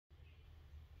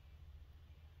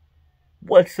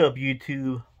What's up,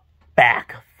 YouTube?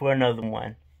 Back for another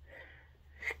one.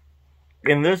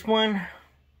 In this one,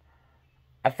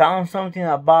 I found something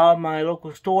I bought at my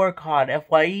local store called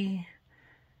FYE.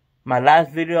 My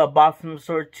last video I bought from the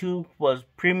store too was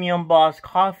Premium Boss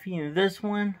Coffee. In this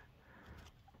one,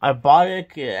 I bought it.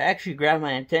 It actually grabbed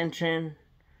my attention.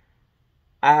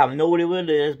 I have no idea what it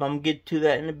is, but I'm going to get to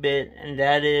that in a bit. And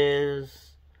that is,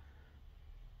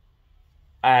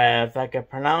 if I can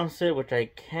pronounce it, which I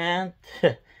can't,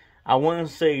 I want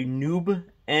to say noob,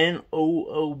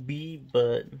 N-O-O-B,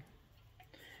 but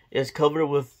it's covered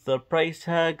with the price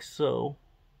tag. So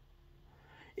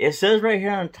it says right here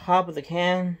on top of the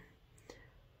can,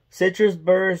 citrus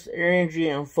burst, energy,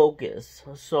 and focus.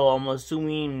 So I'm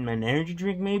assuming an energy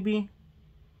drink maybe.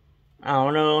 I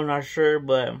don't know, not sure,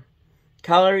 but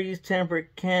calories 10 per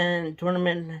can,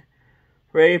 tournament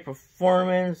ready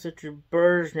performance, citrus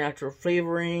burst, natural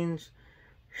flavorings,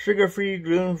 sugar-free,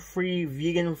 gluten-free,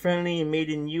 vegan-friendly, made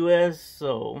in US.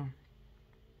 So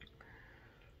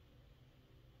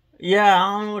yeah,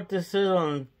 I don't know what this is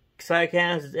on side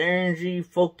cans. It's energy,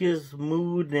 focus,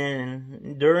 mood, and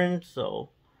endurance. So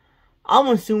I'm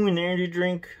assuming energy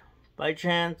drink by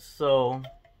chance. So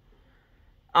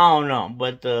I don't know,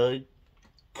 but the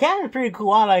can is pretty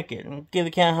cool. I like it. Give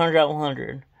the can 100 out of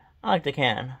 100. I like the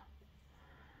can.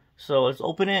 So let's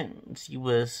open it and see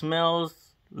what it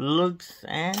smells, looks,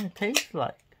 and tastes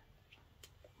like.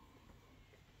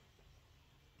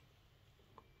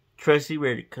 Trusty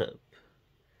Ready Cup.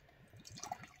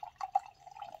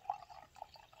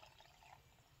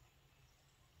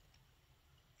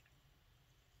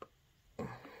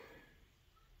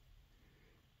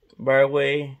 By the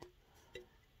way,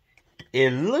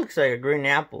 it looks like a green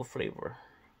apple flavor.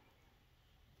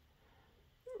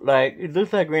 Like, it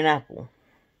looks like green apple.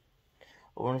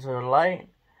 Open to the light,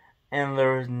 and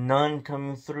there's none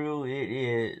coming through. It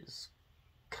is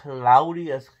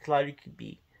cloudy as cloudy could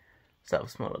be. Let's have a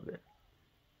smell of it.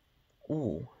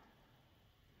 Ooh.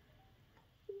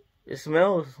 It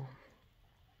smells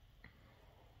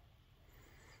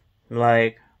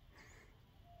like,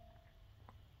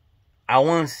 I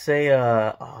want to say,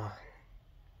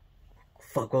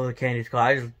 fuck, what was the candies called?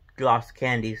 I just lost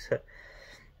candies.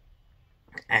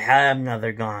 I have them, now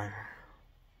they're gone.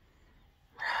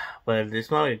 But they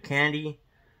smell like a candy.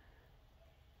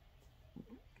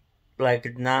 Like,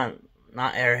 it's not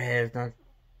Airheads, not...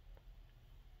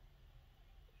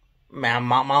 Man,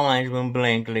 my mind's went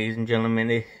blank, ladies and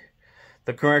gentlemen.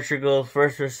 The commercial goes,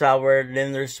 first they're sour,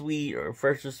 then they're sweet, or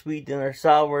first they're sweet, then they're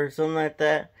sour, something like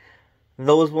that.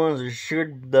 Those ones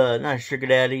are not sugar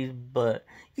daddies, but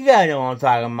you guys know what I'm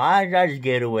talking about. I just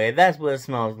get away. That's what it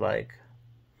smells like.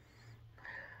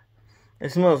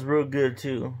 It smells real good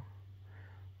too.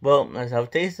 Well, let's have a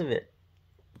taste of it.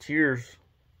 Cheers.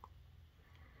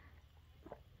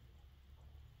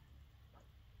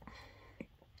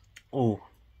 Ooh.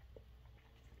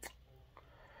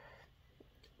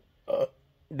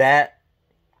 That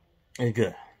is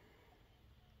good.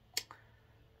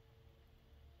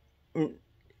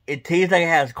 It tastes like it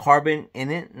has carbon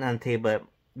in it. Not taste, but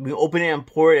when you open it and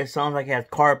pour it, it sounds like it has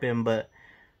carbon, but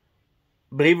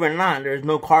believe it or not, there's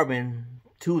no carbon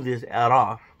to this at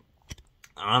all.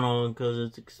 I don't know, because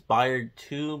it's expired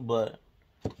too, but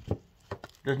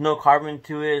there's no carbon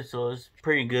to it, so it's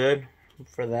pretty good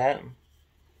for that.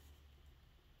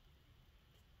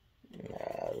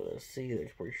 Let's see, the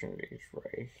expiration date is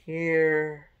right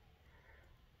here.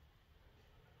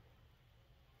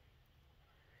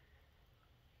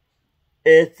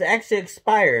 It's actually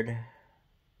expired.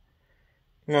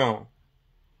 No.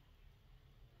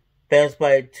 That's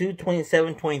by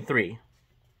 2/27/23.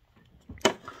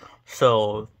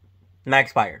 So, not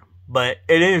expired. But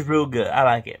it is real good. I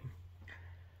like it.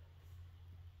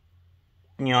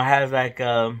 You know, it has like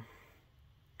almost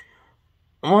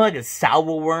like a sour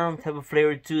worm type of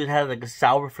flavor too. It has like a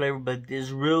sour flavor, but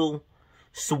it's real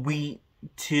sweet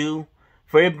too.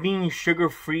 For it being sugar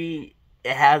free,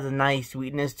 it has a nice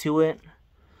sweetness to it.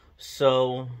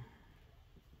 So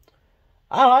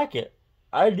I like it.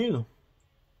 I do.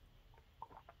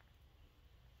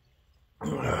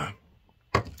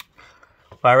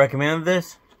 I recommend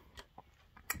this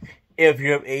if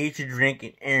you're of age to drink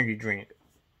an energy drink.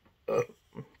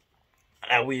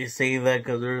 I always say that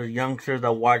because there's youngsters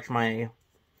that watch my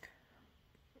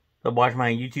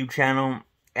YouTube channel,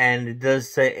 and it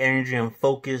does say energy and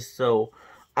focus. So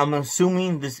I'm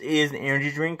assuming this is an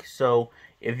energy drink. So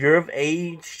if you're of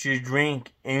age to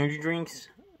drink energy drinks,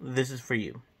 this is for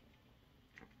you.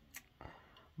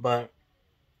 But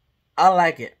I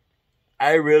like it.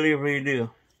 I really, really do.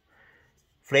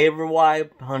 Flavor wise,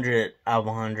 100 out of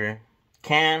 100.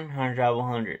 Can, 100 out of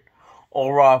 100.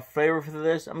 overall flavor for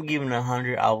this, I'm giving it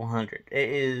 100 out of 100.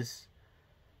 It's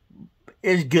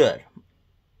good.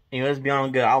 You know, it's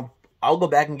beyond good. I'll go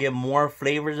back and get more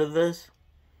flavors of this.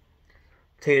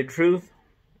 Tell you the truth,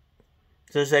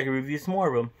 so I can review some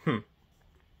more of them.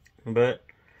 But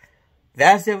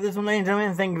that's it for this one, ladies and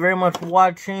gentlemen. Thank you very much for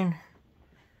watching.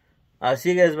 I'll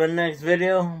see you guys in my next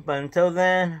video. But until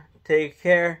then, take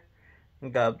care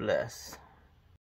and God bless.